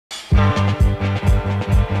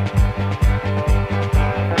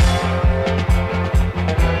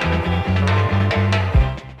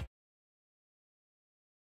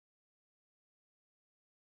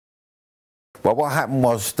But what happened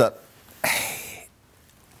was that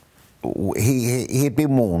he had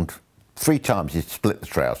been warned 3 times he'd split the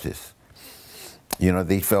trousers. You know,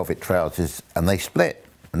 these velvet trousers, and they split.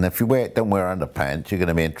 And if you don't wear underpants, you're going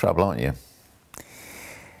to be in trouble, aren't you?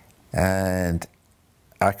 And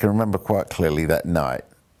I can remember quite clearly that night.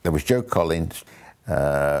 There was Joe Collins,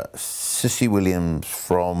 Cissy Williams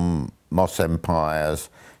from Moss Empires,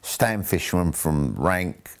 Stan Fishman from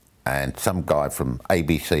Rank, and some guy from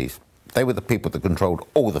ABC's. They were the people that controlled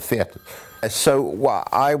all the theatres. So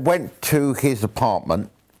I went to his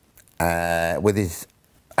apartment with his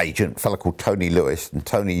agent, a fellow called Tony Lewis, and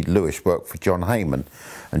Tony Lewis worked for John Heyman.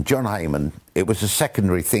 And John Heyman, it was a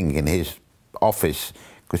secondary thing in his office,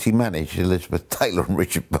 because he managed Elizabeth Taylor and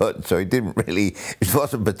Richard Burton, so he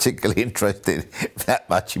wasn't particularly interested that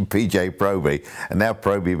much in PJ Proby, and now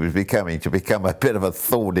Proby was become a bit of a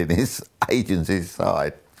thorn in his agent's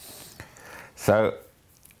side. So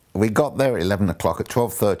we got there at 11 o'clock. At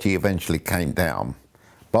 12:30, he eventually came down,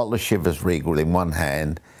 bottle of Chivas Regal in one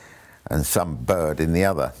hand and some bird in the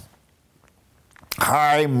other.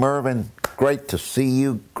 "Hi, Mervyn, great to see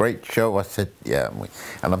you, great show." I said, "Yeah,"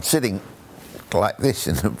 and I'm sitting like this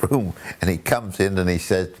in the room, and he comes in and he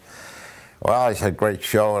says, "Well," he said, "great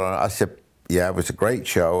show." And I said, "Yeah, it was a great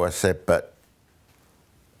show." I said, "But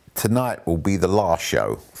tonight will be the last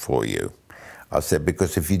show for you." I said,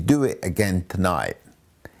 "Because if you do it again tonight,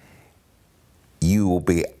 you will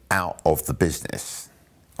be out of the business."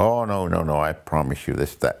 "Oh, no, I promise you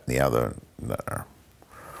this, that, and the other." No.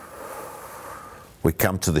 We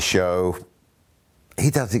come to the show. He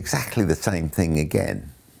does exactly the same thing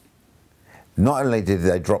again. Not only did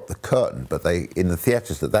they drop the curtain, but in the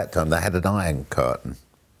theatres at that time, they had an iron curtain.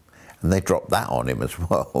 And they dropped that on him as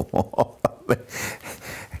well.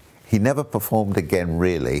 He never performed again,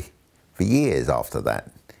 really, for years after that.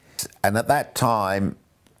 And at that time,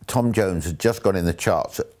 Tom Jones had just gone in the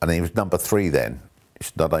charts, and he was number 3 then.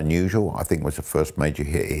 It's not unusual. I think it was the first major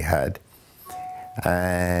hit he had.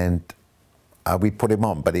 And we put him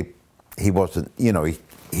on, but he wasn't, you know,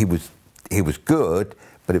 he was good,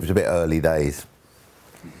 but it was a bit early days.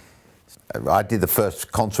 I did the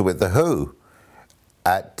first concert with The Who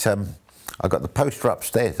at, I got the poster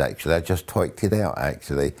upstairs, actually. I just tweaked it out,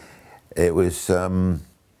 actually. It was,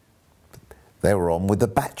 they were on with The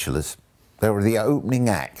Bachelors. They were the opening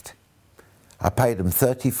act. I paid them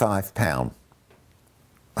 £35.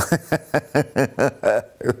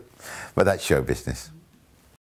 But that's show business.